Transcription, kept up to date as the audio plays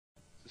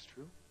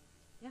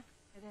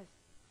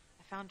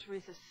found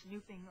Teresa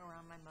snooping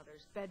around my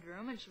mother's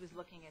bedroom, and she was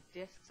looking at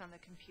discs on the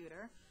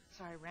computer.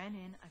 So I ran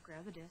in, I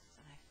grabbed the discs,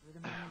 and I threw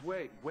them in.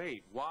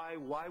 Wait.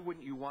 Why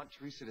wouldn't you want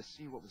Teresa to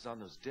see what was on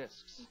those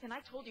discs? Ethan, I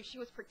told you she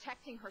was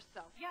protecting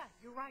herself. Yeah,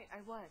 you're right,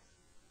 I was.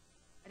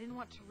 I didn't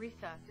want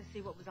Teresa to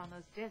see what was on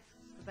those discs,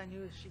 because I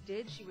knew if she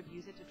did, she would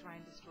use it to try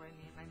and destroy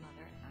me and my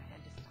mother, and I had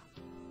to stop.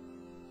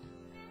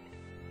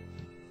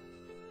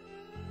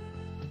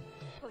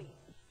 Please,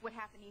 what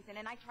happened, Ethan?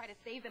 And I tried to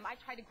save them. I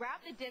tried to grab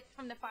the discs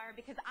from the fire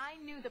because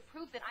I knew the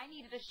proof that I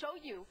needed to show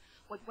you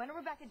what Gwen and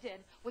Rebecca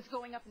did was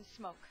going up in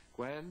smoke.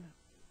 Gwen,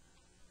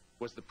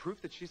 was the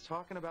proof that she's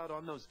talking about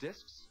on those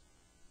discs?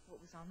 What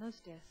was on those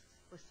discs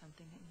was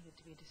something that needed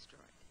to be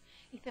destroyed.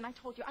 Ethan, I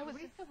told you,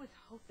 Teresa was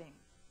hoping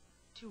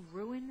to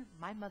ruin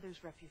my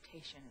mother's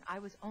reputation, and I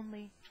was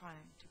only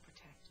trying to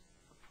protect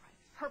her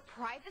privacy. Her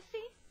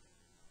privacy?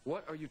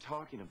 What are you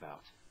talking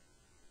about?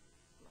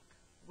 Look,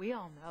 we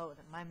all know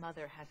that my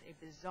mother has a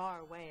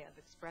bizarre way of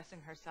expressing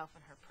herself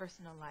in her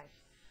personal life.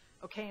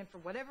 Okay, and for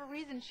whatever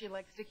reason, she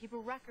likes to keep a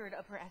record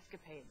of her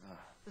escapades.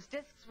 Those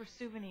discs were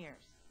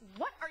souvenirs.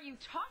 What are you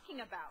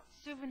talking about?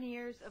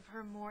 Souvenirs of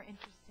her more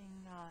interesting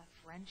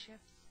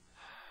friendships.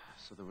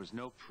 So there was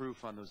no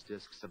proof on those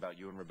discs about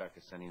you and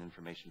Rebecca sending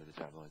information to the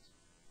tabloids?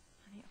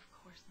 Honey, of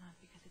course not,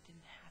 because it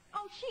didn't happen.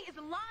 Oh, she is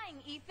lying,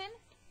 Ethan.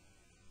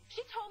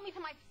 She told me to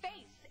my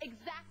face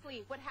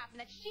exactly what happened,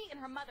 that she and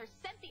her mother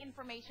sent the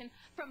information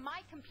from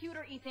my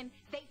computer, Ethan.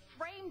 They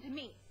framed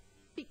me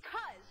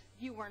because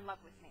you were in love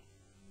with me.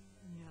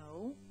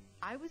 No,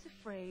 I was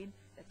afraid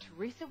that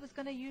Teresa was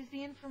going to use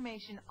the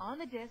information on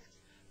the discs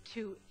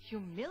to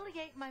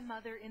humiliate my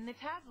mother in the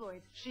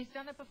tabloids. She's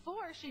done it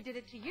before. She did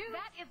it to you.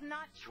 That is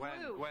not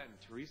true. Gwen,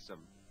 Teresa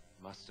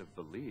must have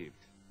believed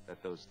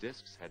that those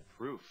discs had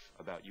proof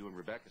about you and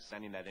Rebecca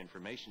sending that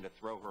information to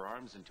throw her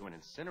arms into an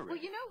incinerator.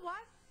 Well, you know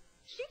what?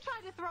 She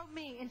tried to throw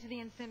me into the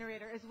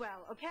incinerator as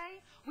well, okay?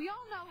 We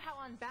all know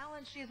how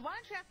unbalanced she is. Why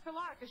don't you ask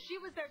Pilar? Because she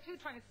was there, too,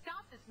 trying to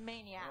stop this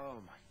maniac.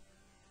 Oh, my.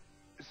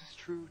 Is this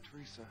true,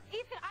 Teresa?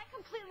 Ethan, I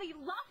completely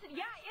lost it.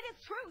 Yeah, it is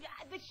true.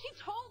 But she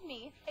told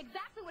me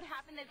exactly what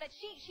happened, that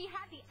she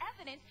had the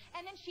evidence,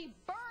 and then she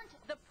burnt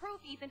the proof,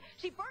 Ethan.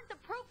 She burnt the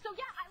proof, so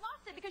yeah, I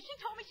lost it because she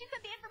told me she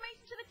sent the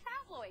information to the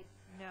tabloids.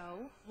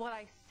 No, what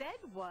I said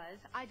was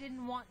I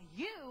didn't want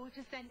you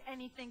to send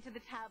anything to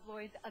the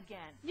tabloids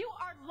again. You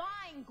are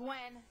lying,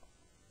 Gwen.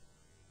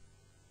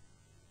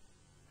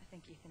 I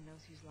think Ethan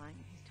knows he's lying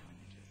and he's telling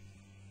the truth.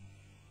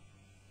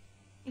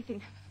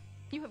 Ethan,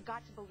 you have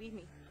got to believe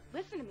me.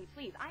 Listen to me,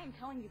 please. I am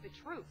telling you the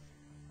truth.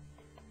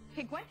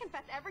 Okay, Gwen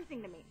confessed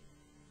everything to me.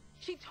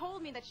 She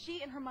told me that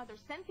she and her mother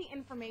sent the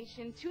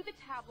information to the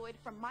tabloid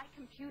from my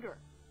computer.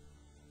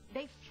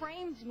 They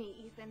framed me,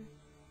 Ethan.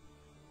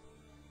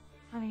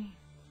 Honey,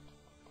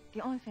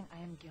 the only thing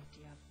I am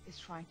guilty of is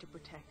trying to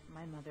protect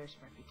my mother's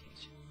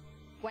reputation.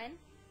 Gwen,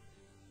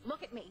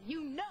 look at me.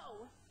 You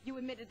know you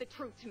admitted the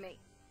truth to me.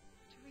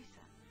 Teresa,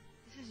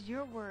 this is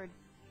your word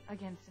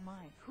against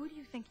mine. Who do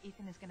you think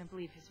Ethan is going to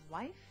believe, his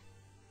wife?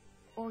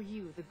 Or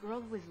you, the girl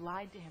who has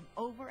lied to him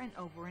over and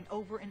over and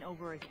over and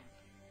over again?